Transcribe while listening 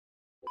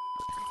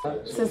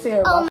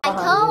Sincere, oh, my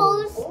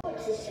toes.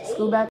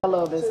 Scoot back a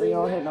little bit so you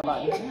don't hit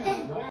nobody.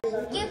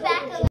 Get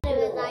back a little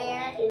bit,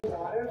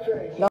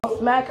 Zaire. Don't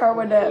smack her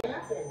with that.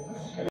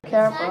 Be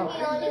careful.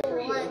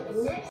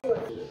 Smack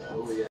me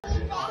only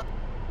once.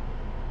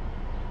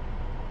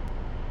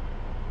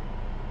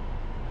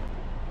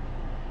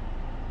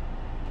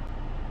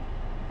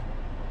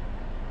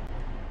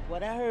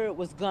 What I heard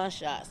was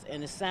gunshots,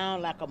 and it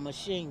sounded like a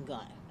machine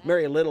gun.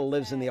 Mary Little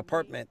lives in the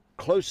apartment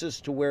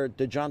closest to where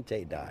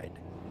DeJounte died.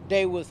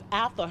 They was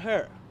after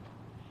her,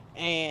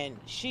 and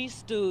he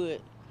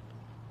stood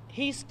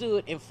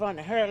in front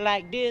of her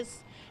like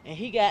this, and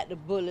he got the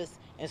bullets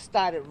and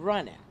started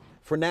running.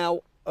 For now,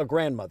 a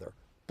grandmother,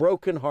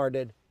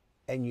 brokenhearted,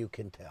 and you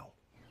can tell.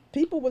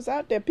 People was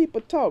out there,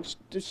 people talk,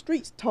 the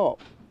streets talk.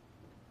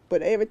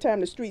 But every time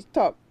the streets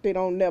talk, they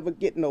don't never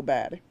get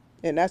nobody.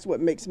 And that's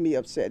what makes me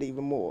upset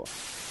even more.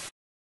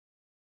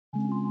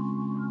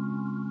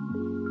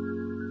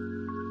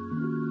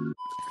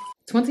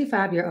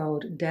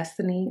 "25-year-old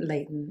Destiny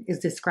Layton is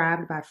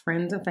described by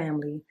friends and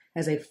family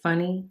as a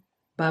funny,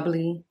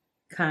 bubbly,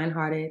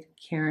 kind-hearted,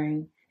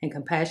 caring, and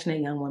compassionate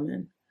young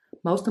woman.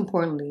 Most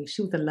importantly,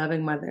 she was a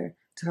loving mother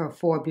to her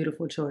 4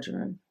 beautiful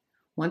children.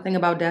 One thing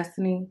about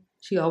Destiny,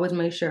 she always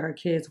made sure her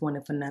kids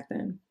wanted for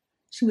nothing.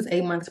 She was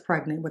 8 months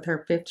pregnant with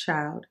her 5th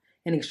child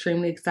and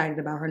extremely excited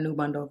about her new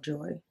bundle of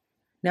joy.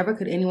 Never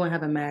could anyone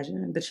have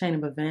imagined the chain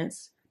of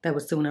events that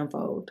would soon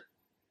unfold.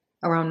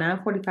 Around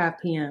 9:45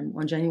 p.m.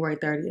 on January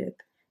 30th,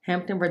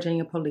 Hampton,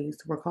 Virginia police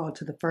were called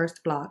to the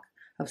first block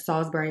of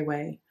Salisbury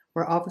Way,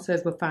 where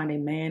officers would find a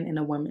man and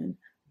a woman,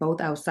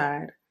 both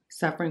outside,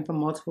 suffering from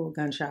multiple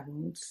gunshot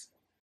wounds.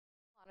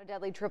 On a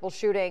deadly triple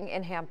shooting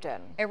in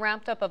Hampton. It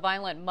wrapped up a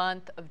violent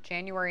month of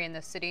January in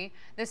the city.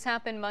 This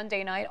happened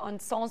Monday night on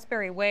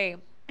Salisbury Way.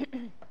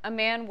 A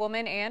man,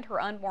 woman, and her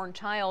unborn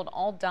child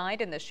all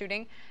died in the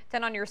shooting.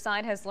 10 on Your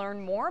Side has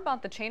learned more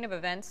about the chain of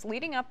events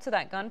leading up to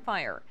that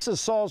gunfire. This is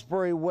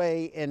Salisbury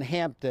Way in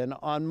Hampton.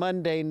 On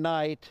Monday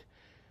night,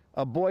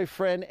 a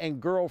boyfriend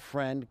and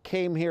girlfriend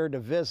came here to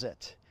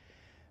visit.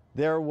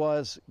 There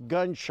was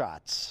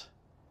gunshots.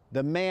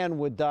 The man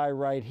would die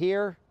right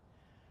here.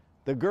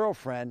 The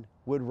girlfriend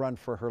would run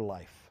for her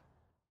life.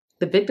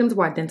 The victims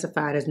were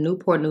identified as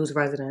Newport News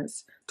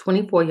residents,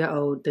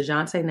 24-year-old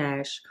DeJounte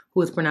Nash, who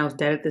was pronounced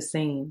dead at the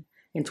scene,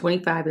 and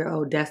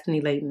 25-year-old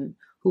Destiny Layton,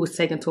 who was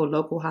taken to a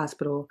local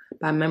hospital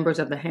by members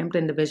of the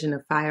Hampton Division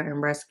of Fire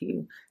and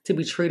Rescue to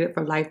be treated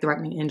for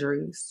life-threatening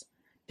injuries.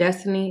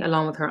 Destiny,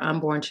 along with her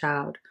unborn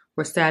child,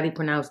 were sadly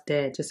pronounced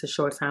dead just a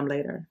short time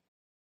later.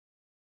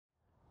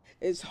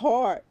 It's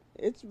hard.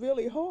 It's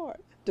really hard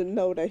to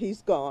know that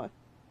he's gone.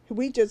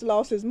 We just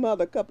lost his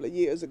mother a couple of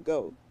years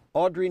ago.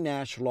 Audrey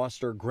Nash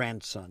lost her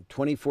grandson,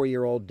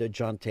 24-year-old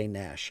DeJounte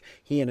Nash.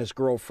 He and his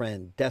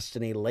girlfriend,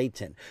 Destiny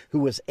Layton, who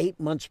was 8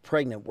 months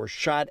pregnant, were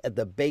shot at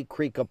the Bay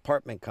Creek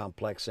apartment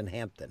complex in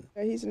Hampton.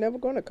 He's never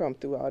going to come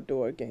through our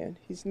door again.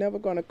 He's never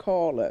going to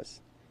call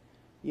us.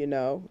 You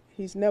know,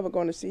 he's never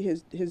going to see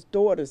his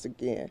daughters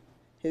again.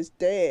 His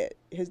dad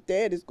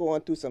is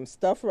going through some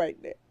stuff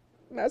right now.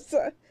 My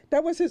son,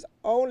 that was his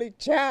only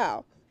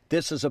child.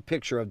 This is a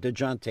picture of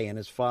DeJounte and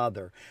his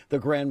father. The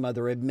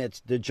grandmother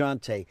admits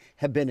DeJounte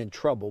had been in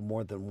trouble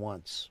more than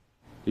once.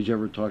 Did you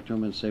ever talk to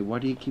him and say, why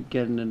do you keep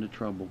getting into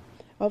trouble?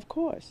 Of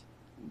course.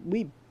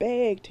 We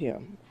begged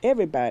him.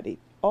 Everybody,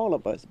 all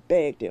of us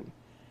begged him.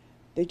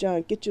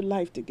 DeJohn, get your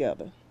life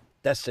together.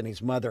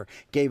 Destiny's mother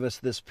gave us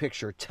this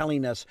picture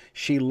telling us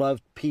she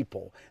loved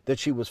people, that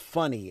she was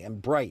funny and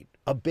bright,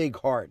 a big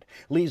heart,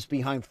 leaves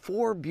behind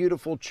 4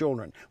 beautiful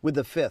children, with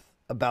the 5th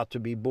about to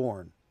be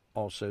born,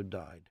 also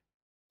died.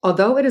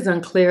 Although it is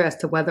unclear as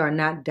to whether or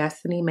not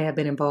Destiny may have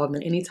been involved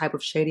in any type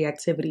of shady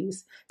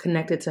activities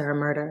connected to her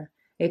murder,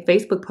 a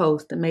Facebook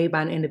post made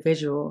by an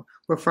individual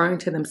referring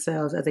to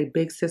themselves as a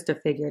big sister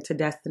figure to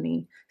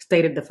Destiny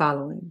stated the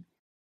following: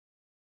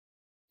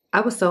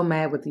 "I was so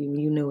mad with you,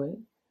 you knew it.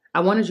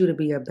 I wanted you to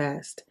be your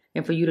best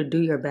and for you to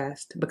do your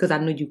best because I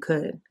knew you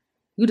could.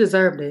 You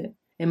deserved it,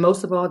 and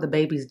most of all, the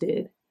babies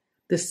did.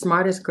 The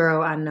smartest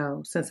girl I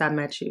know since I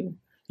met you.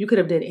 You could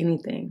have did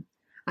anything.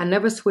 I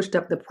never switched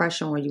up the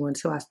pressure on you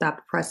until I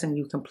stopped pressing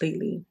you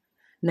completely.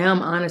 Now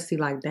I'm honestly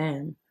like,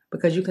 damn,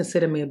 because you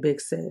consider me a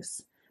big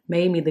sis.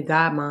 Made me the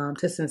godmom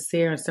to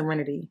Sincere and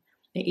Serenity.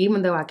 And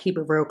even though I keep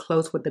it real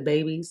close with the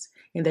babies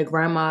and their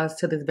grandmas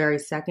to this very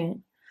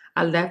second,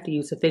 I left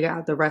you to figure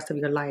out the rest of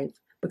your life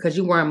because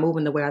you weren't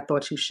moving the way I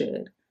thought you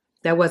should.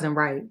 That wasn't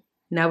right.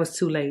 Now it's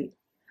too late.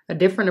 A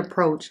different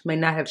approach may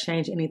not have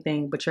changed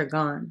anything, but you're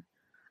gone.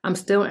 I'm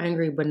still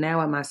angry, but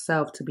now at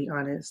myself, to be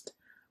honest.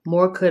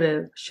 More could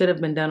have, should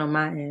have been done on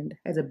my end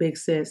as a big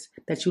sis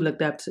that you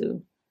looked up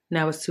to.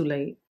 Now it's too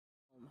late."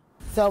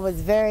 So it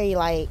was very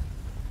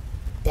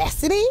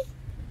Destiny?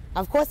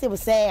 Of course it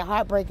was sad,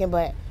 heartbreaking,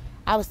 but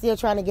I was still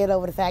trying to get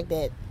over the fact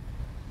that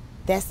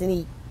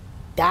Destiny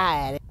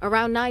died.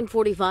 Around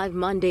 9:45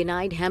 Monday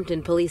night,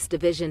 Hampton Police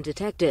Division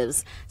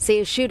detectives say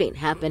a shooting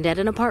happened at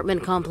an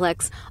apartment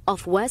complex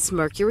off West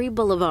Mercury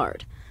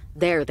Boulevard.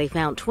 There, they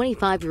found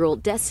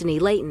 25-year-old Destiny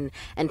Layton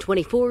and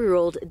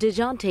 24-year-old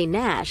DeJounte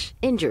Nash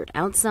injured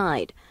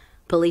outside.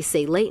 Police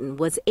say Layton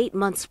was 8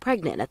 months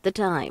pregnant at the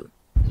time.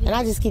 And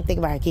I just keep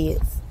thinking about her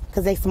kids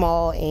because they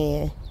small,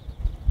 and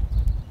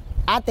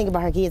I think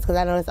about her kids because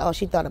I know that's all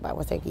she thought about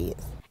was her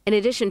kids. In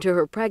addition to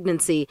her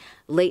pregnancy,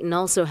 Layton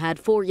also had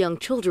 4 young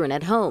children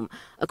at home,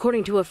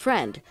 according to a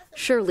friend,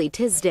 Shirley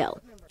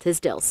Tisdale.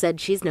 Tisdale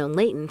said she's known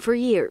Layton for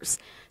years.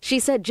 She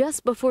said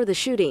just before the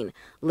shooting,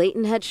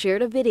 Layton had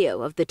shared a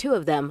video of the two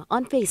of them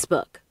on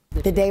Facebook.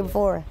 The day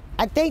before.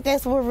 I think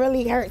that's what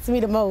really hurts me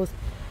the most,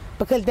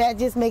 because that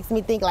just makes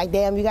me think like,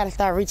 damn, you got to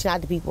start reaching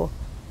out to people.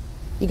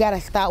 You got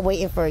to stop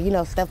waiting for,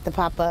 stuff to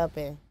pop up.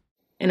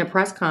 In a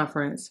press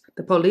conference,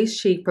 the police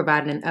chief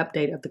provided an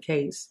update of the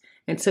case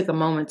and took a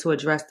moment to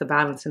address the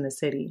violence in the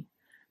city,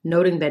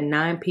 noting that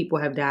 9 people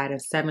have died in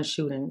 7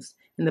 shootings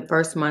in the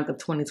first month of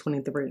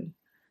 2023.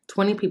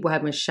 20 people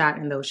have been shot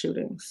in those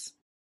shootings.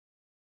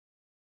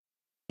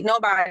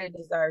 Nobody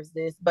deserves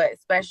this, but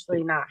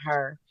especially not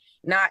her.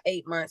 Not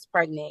 8 months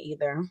pregnant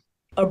either.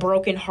 A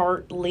broken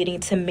heart leading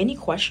to many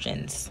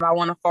questions. I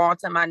want to fall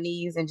to my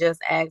knees and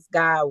just ask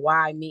God,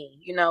 why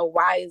me?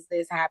 Why is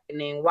this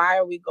happening? Why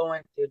are we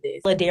going through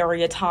this?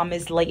 LaDaria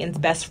Thomas, Layton's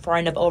best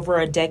friend of over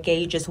a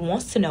decade, just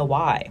wants to know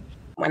why.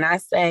 When I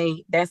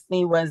say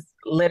Destiny was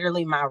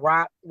literally my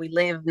rock, we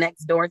lived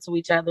next door to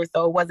each other,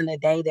 so it wasn't a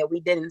day that we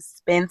didn't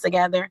spend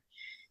together.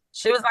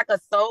 She was like a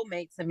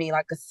soulmate to me,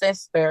 like a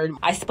sister.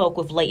 I spoke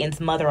with Layton's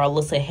mother,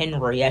 Alyssa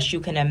Henry. As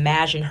you can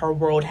imagine, her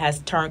world has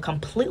turned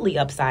completely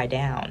upside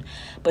down.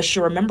 But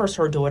she remembers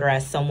her daughter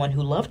as someone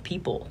who loved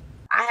people.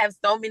 I have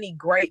so many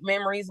great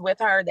memories with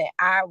her that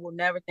I will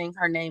never think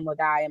her name will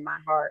die in my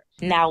heart.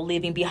 Now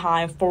leaving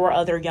behind 4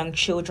 other young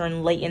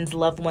children, Layton's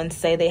loved ones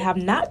say they have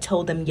not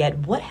told them yet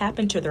what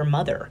happened to their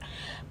mother.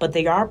 But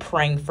they are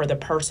praying for the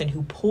person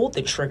who pulled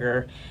the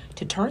trigger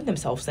to turn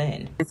themselves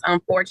in. It's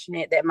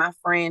unfortunate that my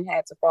friend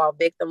had to fall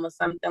victim of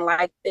something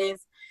like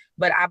this,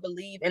 but I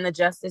believe in the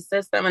justice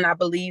system, and I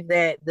believe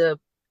that the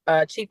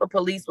chief of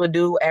police will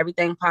do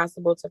everything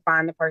possible to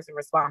find the person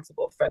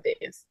responsible for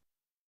this.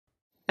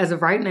 As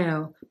of right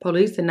now,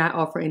 police did not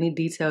offer any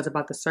details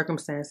about the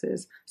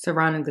circumstances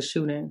surrounding the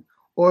shooting,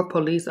 or if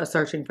police are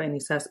searching for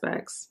any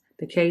suspects.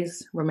 The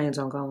case remains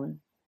ongoing.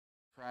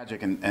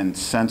 Tragic and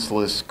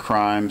senseless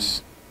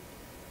crimes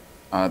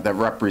that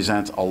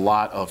represents a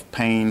lot of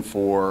pain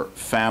for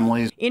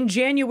families. In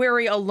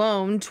January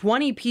alone,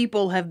 20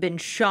 people have been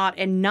shot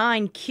and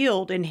 9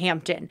 killed in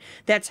Hampton.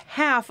 That's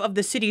half of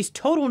the city's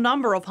total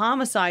number of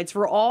homicides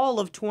for all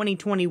of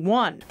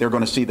 2021. They're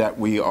going to see that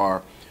we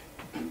are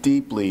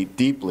deeply,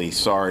 deeply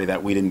sorry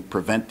that we didn't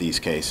prevent these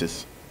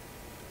cases,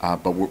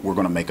 but we're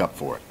going to make up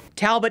for it.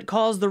 Talbot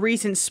calls the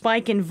recent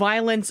spike in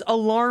violence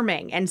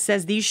alarming and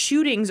says these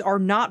shootings are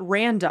not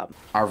random.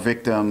 Our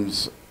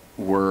victims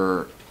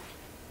were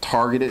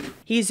targeted.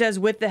 He says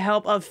with the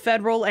help of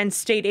federal and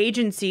state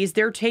agencies,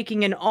 they're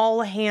taking an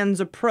all-hands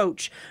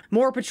approach.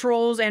 More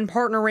patrols and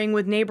partnering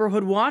with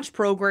neighborhood watch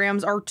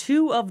programs are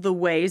 2 of the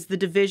ways the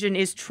division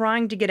is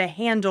trying to get a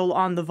handle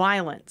on the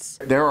violence.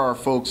 There are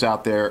folks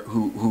out there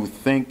who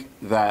think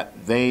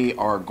that they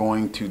are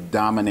going to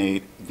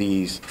dominate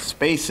these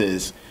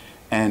spaces,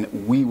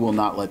 and we will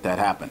not let that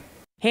happen.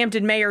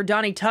 Hampton Mayor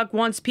Donnie Tuck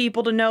wants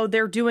people to know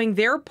they're doing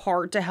their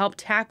part to help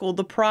tackle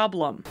the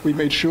problem. We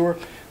made sure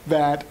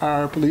that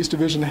our police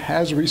division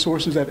has the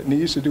resources that it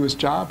needs to do its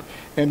job,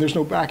 and there's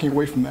no backing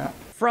away from that.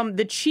 From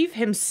the chief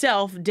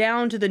himself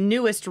down to the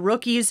newest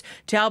rookies,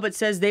 Talbot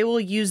says they will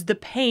use the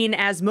pain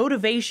as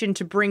motivation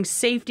to bring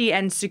safety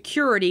and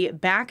security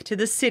back to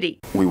the city.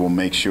 We will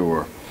make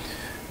sure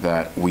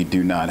that we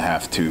do not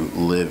have to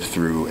live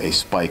through a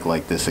spike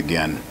like this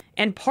again.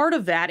 And part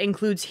of that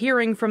includes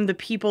hearing from the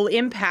people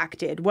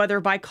impacted, whether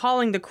by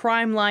calling the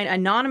crime line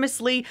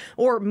anonymously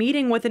or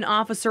meeting with an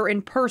officer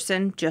in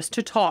person just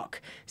to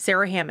talk.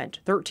 Sarah Hammond,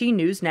 13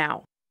 News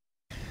Now.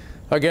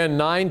 Again,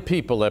 9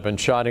 people have been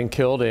shot and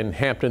killed in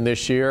Hampton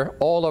this year.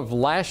 All of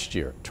last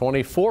year,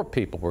 24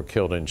 people were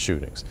killed in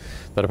shootings.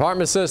 The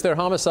department says their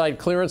homicide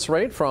clearance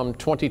rate from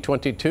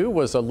 2022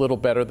 was a little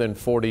better than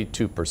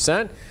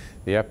 42%.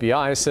 The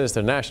FBI says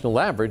the national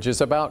average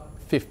is about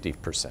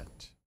 50%.